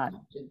Absolutely those not.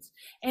 connections.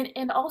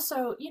 And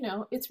also,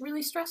 it's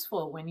really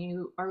stressful when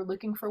you are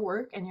looking for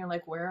work and you're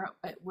like,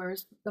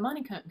 where's the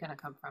money going to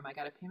come from? I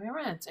got to pay my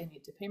rent. I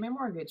need to pay my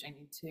mortgage. I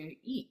need to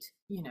eat,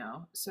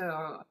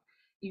 so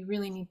you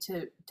really need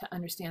to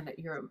understand that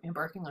you're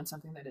embarking on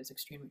something that is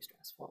extremely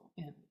stressful,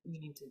 and you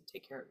need to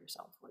take care of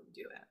yourself while you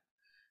do it.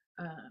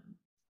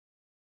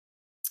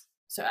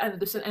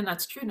 And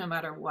that's true no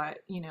matter what,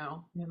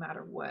 no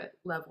matter what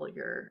level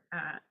you're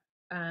at.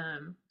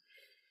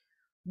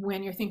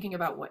 When you're thinking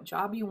about what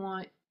job you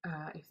want,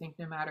 I think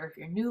no matter if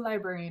you're a new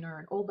librarian or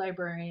an old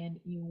librarian,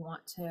 you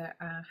want to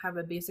have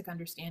a basic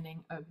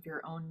understanding of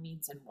your own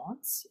needs and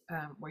wants,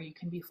 where you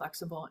can be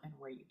flexible and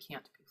where you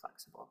can't be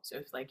flexible. So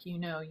if you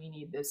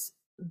need this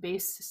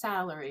base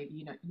salary,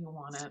 you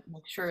want to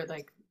make sure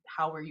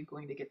how are you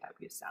going to get that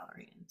base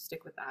salary and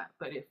stick with that.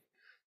 But if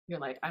you're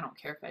like, I don't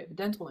care if I have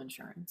dental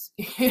insurance,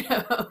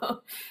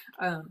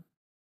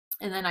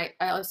 and then I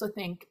also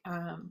think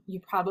you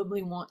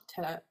probably want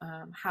to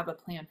have a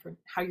plan for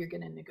how you're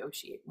going to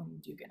negotiate when you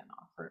do get an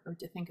offer, or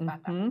to think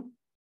about that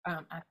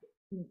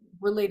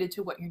related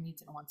to what your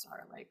needs and wants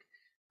are.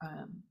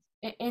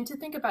 And to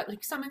think about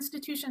some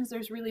institutions,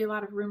 there's really a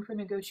lot of room for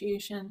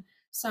negotiation.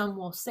 Some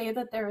will say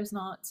that there is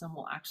not. Some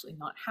will actually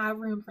not have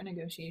room for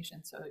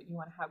negotiation. So you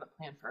want to have a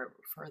plan for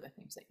the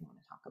things that you want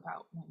to talk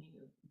about when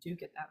you do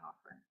get that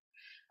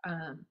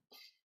offer.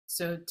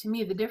 So to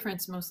me, the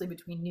difference mostly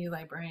between new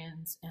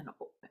librarians and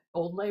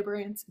old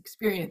librarians,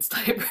 experienced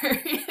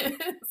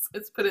librarians,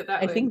 let's put it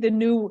that way. I think the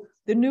new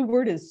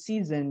word is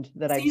seasoned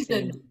that I've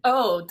seen.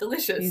 Oh,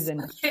 delicious.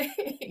 Seasoned.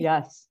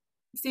 Yes.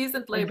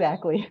 Seasoned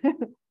librarian. Exactly.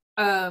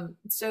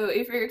 So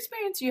if you're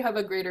experienced, you have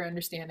a greater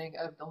understanding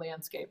of the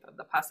landscape, of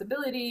the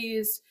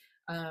possibilities,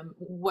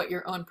 what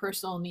your own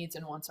personal needs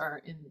and wants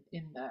are in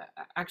the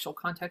actual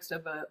context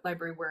of a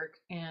library work,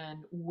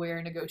 and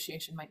where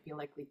negotiation might be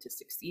likely to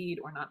succeed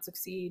or not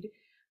succeed.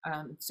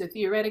 So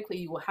theoretically,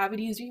 you will have it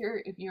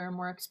easier if you're a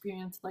more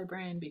experienced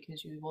librarian,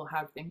 because you will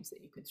have things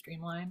that you can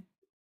streamline.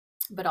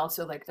 But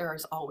also, there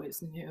is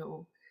always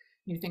new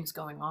things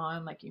going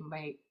on. You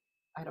might,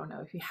 I don't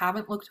know, if you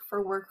haven't looked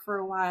for work for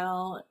a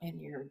while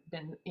and you've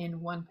been in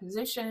one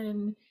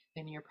position,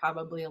 then you're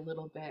probably a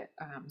little bit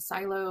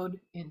siloed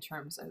in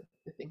terms of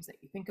the things that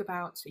you think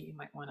about. So you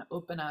might want to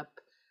open up,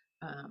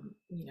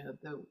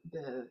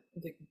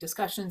 the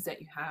discussions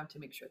that you have to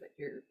make sure that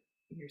you're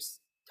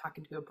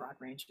talking to a broad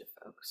range of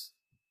folks.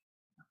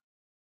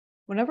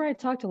 Whenever I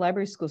talk to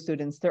library school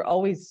students, they're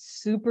always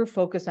super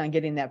focused on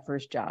getting that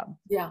first job.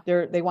 Yeah.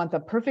 They want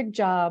the perfect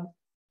job.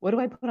 What do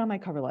I put on my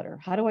cover letter?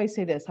 How do I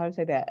say this? How do I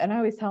say that? And I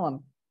always tell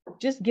them,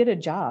 just get a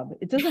job.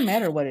 It doesn't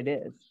matter what it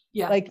is.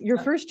 Yeah. Your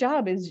first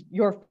job is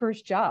your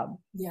first job.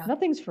 Yeah.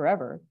 Nothing's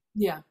forever.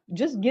 Yeah.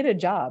 Just get a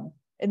job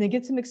and then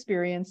get some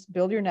experience,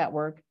 build your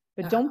network,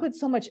 but don't put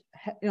so much,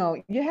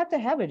 you have to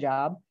have a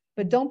job,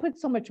 but don't put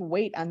so much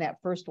weight on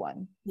that first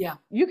one. Yeah.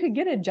 You could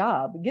get a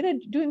job,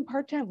 doing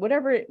part-time,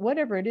 whatever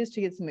it is,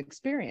 to get some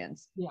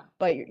experience. Yeah.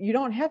 But you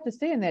don't have to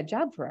stay in that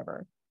job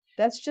forever.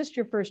 That's just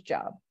your first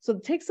job. So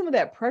take some of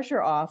that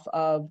pressure off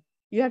of,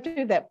 you have to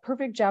do that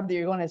perfect job that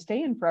you're going to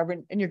stay in forever,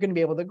 and you're going to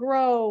be able to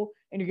grow,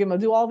 and you're going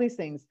to do all these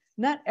things.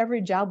 Not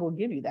every job will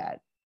give you that.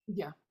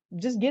 Yeah.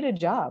 Just get a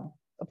job,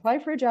 apply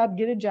for a job,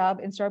 get a job,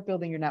 and start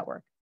building your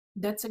network.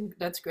 That's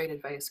great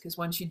advice, because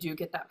once you do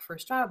get that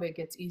first job, it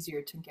gets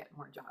easier to get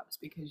more jobs,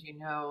 because you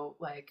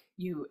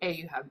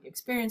have the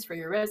experience for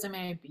your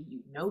resume, B,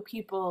 you know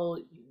people,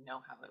 you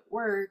know how it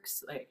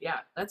works.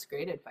 That's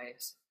great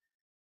advice.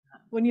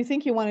 When you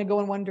think you want to go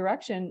in one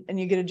direction and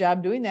you get a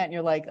job doing that, and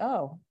you're like,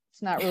 oh,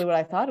 it's not really what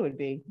I thought it would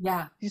be.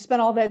 Yeah. You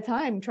spent all that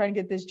time trying to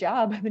get this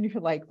job, and then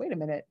you're like, wait a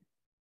minute,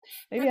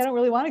 maybe I don't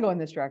really want to go in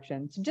this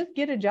direction. So just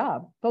get a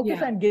job.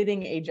 Focus on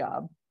getting a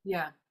job.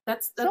 Yeah.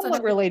 That's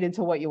somewhat related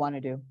to what you want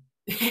to do.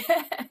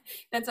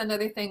 That's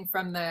another thing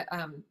from the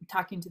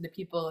talking to the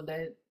people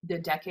the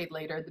decade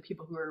later, the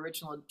people who were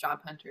original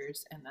job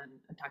hunters, and then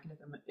talking to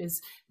them,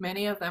 is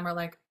many of them are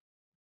like,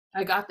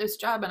 I got this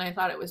job and I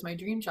thought it was my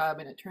dream job,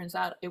 and it turns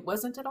out it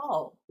wasn't at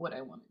all what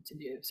I wanted to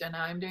do. So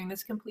now I'm doing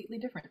this completely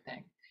different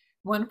thing.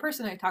 One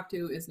person I talked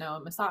to is now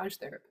a massage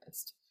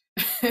therapist.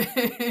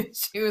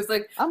 She was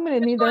like, I'm going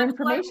to need their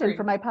information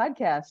for my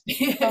podcast.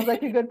 Sounds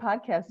like a good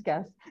podcast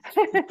guest.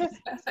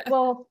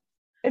 Well,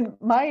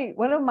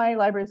 one of my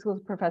library school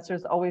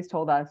professors always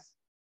told us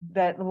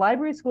that the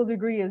library school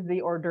degree is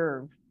the hors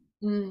d'oeuvre,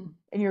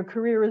 and your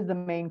career is the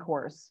main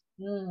course.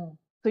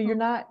 So you're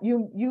not,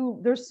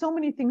 there's so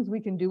many things we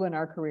can do in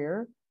our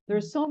career.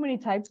 There's so many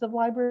types of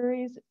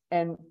libraries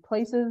and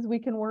places we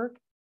can work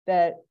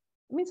that,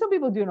 some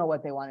people do know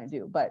what they want to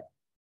do, but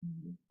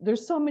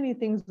there's so many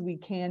things we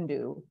can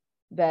do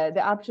that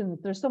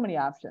there's so many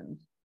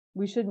options.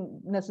 We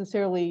shouldn't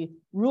necessarily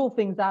rule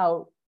things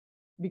out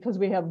because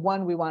we have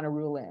one we want to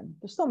rule in.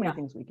 There's so many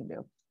things we can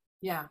do.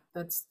 Yeah,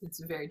 that's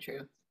very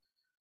true.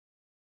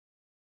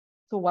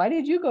 So why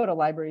did you go to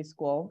library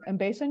school? And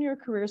based on your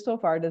career so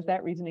far, does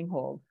that reasoning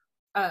hold?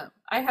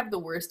 I have the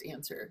worst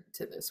answer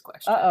to this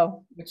question,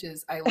 Uh-oh. which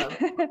is I love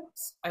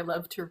books. I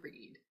love to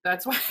read.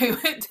 That's why I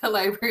went to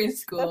library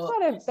school.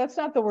 That's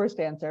not the worst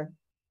answer.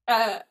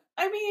 I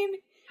mean,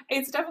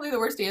 it's definitely the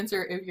worst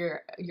answer if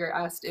you're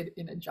asked it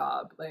in a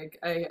job. Like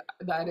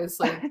that is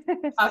like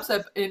pops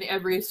up in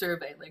every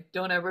survey. Like,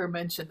 don't ever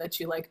mention that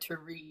you like to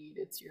read.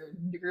 It's your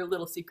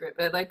little secret.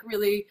 But like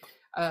really,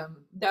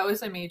 that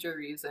was a major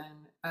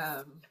reason.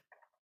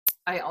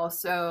 I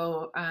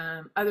also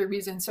other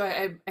reasons. So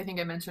I think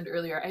I mentioned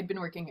earlier I'd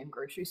been working in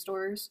grocery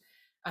stores,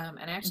 and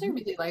I actually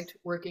really liked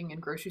working in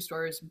grocery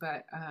stores,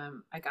 but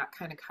I got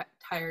kind of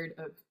tired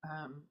of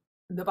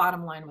the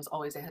bottom line was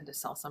always I had to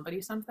sell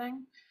somebody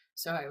something.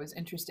 So I was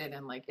interested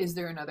in like, is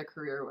there another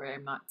career where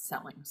I'm not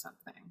selling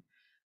something?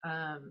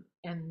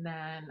 And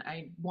then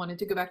I wanted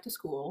to go back to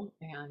school,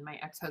 and my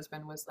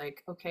ex-husband was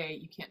like, okay,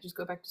 you can't just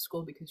go back to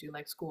school because you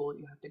like school.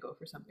 You have to go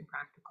for something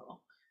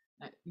practical.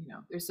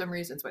 There's some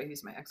reasons why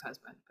he's my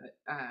ex-husband, but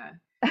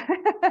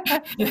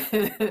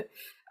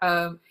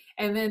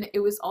and then it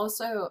was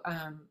also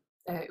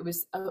there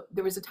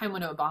was a time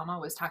when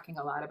Obama was talking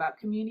a lot about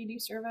community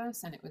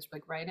service, and it was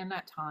like right in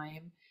that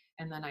time.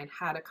 And then I'd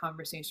had a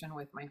conversation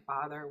with my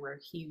father where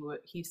he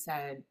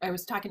said I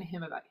was talking to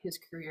him about his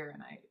career,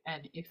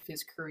 and if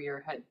his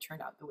career had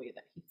turned out the way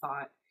that he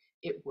thought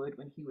it would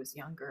when he was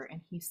younger.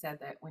 And he said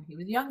that when he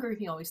was younger,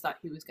 he always thought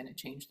he was going to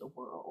change the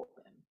world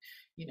and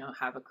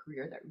have a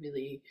career that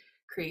really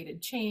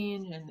created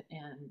change and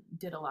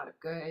did a lot of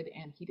good.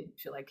 And he didn't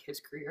feel like his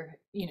career,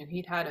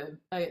 he'd had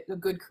a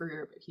good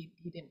career, but he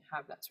didn't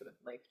have that sort of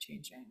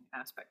life-changing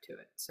aspect to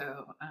it.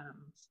 So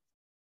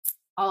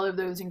all of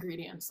those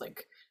ingredients,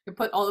 like I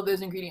put all of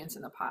those ingredients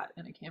in the pot,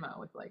 and it came out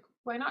with like,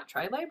 why not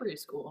try library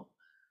school?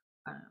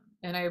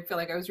 And I feel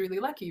like I was really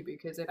lucky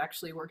because it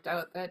actually worked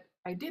out that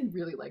I did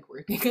really like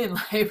working in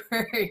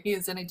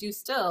libraries, and I do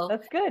still.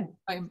 That's good.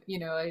 I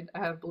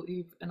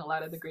believe in a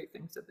lot of the great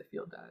things that the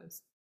field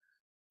does.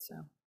 So,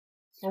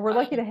 well, we're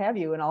lucky to have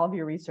you in all of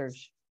your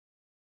research.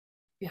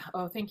 Yeah.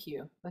 Oh, thank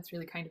you. That's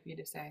really kind of you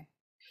to say.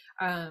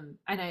 And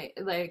I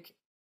like,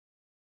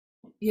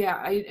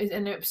 yeah,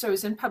 so I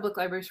was in public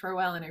libraries for a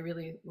while, and I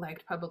really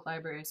liked public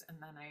libraries, and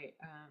then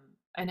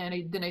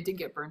I did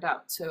get burned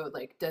out. So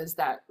like, does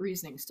that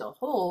reasoning still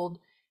hold?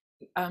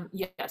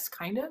 Yes,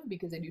 kind of,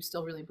 because I do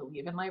still really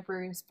believe in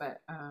libraries,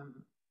 but I'm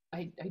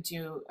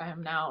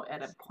now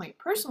at a point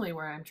personally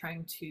where I'm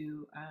trying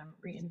to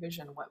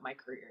re-envision what my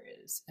career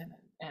is, and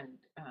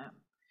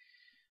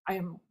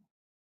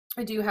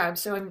I do have,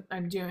 so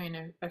I'm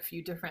doing a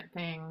few different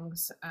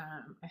things.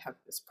 I have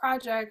this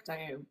project.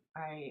 I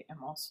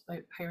am also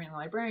hiring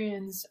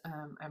librarians.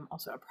 I'm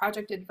also a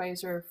project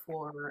advisor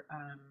for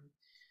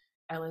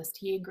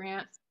LSTA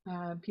grant,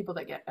 people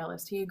that get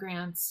LSTA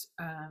grants.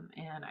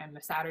 And I'm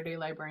a Saturday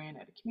librarian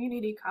at a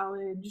community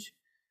college.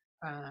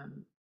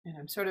 And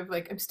I'm sort of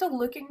like, I'm still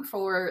looking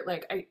for,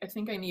 like, I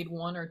think I need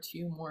one or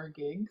two more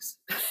gigs.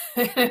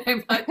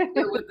 I'm not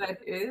sure what that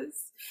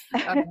is.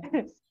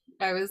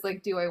 I was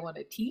like, do I want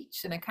to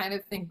teach? And I kind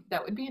of think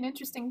that would be an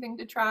interesting thing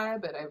to try,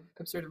 but I've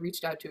sort of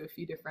reached out to a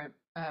few different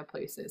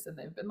places, and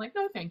they've been like,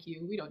 no, thank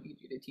you. We don't need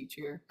you to teach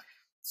here.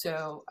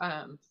 So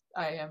I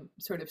am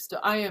sort of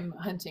I am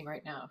hunting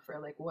right now for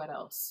like, what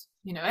else,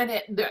 and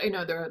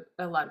there are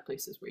a lot of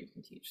places where you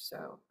can teach.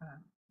 So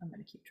I'm going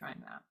to keep trying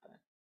that, but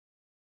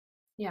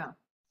yeah.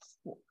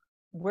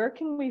 Where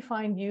can we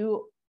find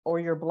you or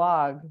your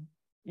blog,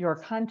 your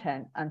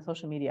content on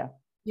social media?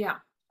 Yeah.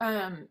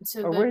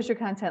 Where does your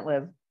content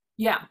live?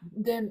 Yeah,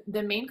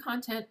 the main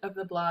content of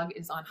the blog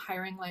is on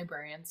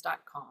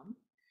hiringlibrarians.com.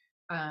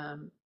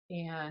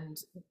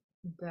 And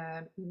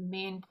the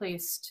main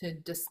place to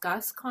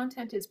discuss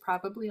content is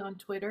probably on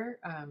Twitter.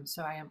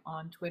 So I am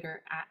on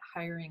Twitter at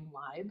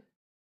hiringlib,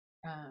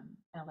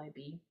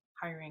 LIB,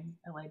 hiring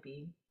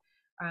LIB.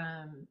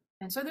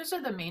 And so those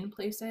are the main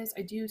places.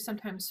 I do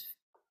sometimes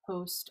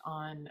post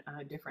on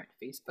different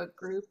Facebook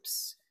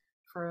groups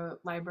for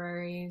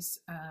libraries.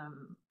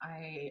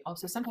 I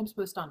also sometimes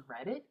post on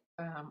Reddit.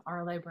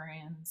 Our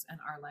librarians and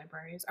our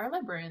libraries. Our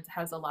librarians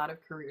has a lot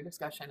of career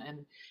discussion,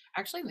 and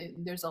actually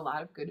there's a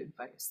lot of good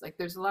advice. Like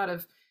there's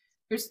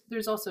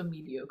also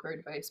mediocre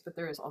advice, but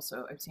there is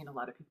also, I've seen a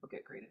lot of people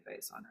get great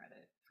advice on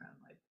Reddit from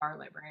like our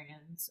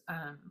librarians.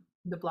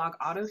 The blog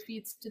auto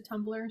feeds to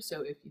Tumblr,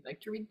 so if you'd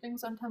like to read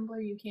things on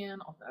Tumblr, you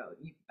can. Although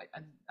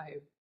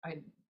I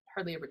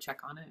hardly ever check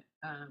on it.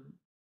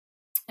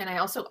 And I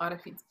also auto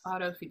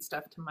feed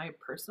stuff to my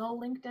personal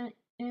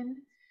LinkedIn.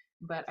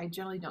 But I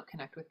generally don't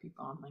connect with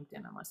people on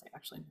LinkedIn unless I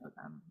actually know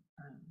them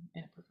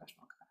in a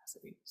professional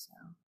capacity. So,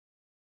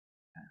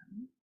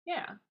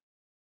 yeah.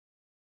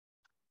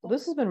 Well,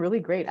 this has been really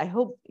great. I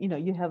hope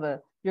you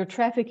have your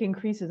traffic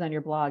increases on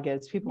your blog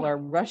as people are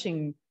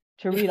rushing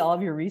to read all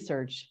of your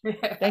research.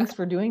 Thanks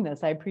for doing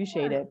this. I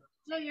appreciate it.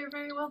 No, you're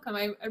very welcome.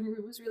 I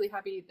was really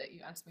happy that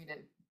you asked me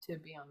to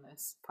be on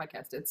this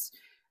podcast. It's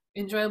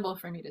enjoyable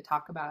for me to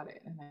talk about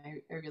it, and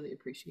I really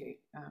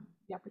appreciate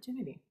the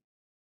opportunity.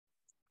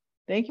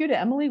 Thank you to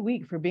Emily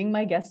Week for being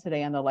my guest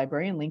today on the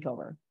Librarian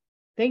Linkover.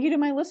 Thank you to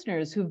my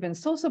listeners who've been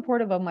so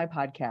supportive of my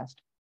podcast.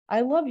 I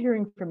love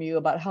hearing from you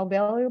about how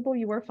valuable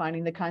you are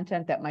finding the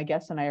content that my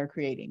guests and I are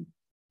creating.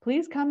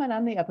 Please comment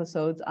on the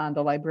episodes on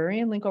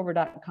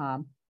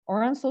thelibrarianlinkover.com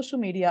or on social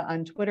media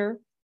on Twitter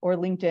or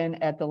LinkedIn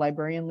at The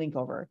Librarian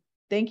Linkover.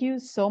 Thank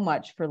you so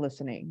much for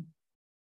listening.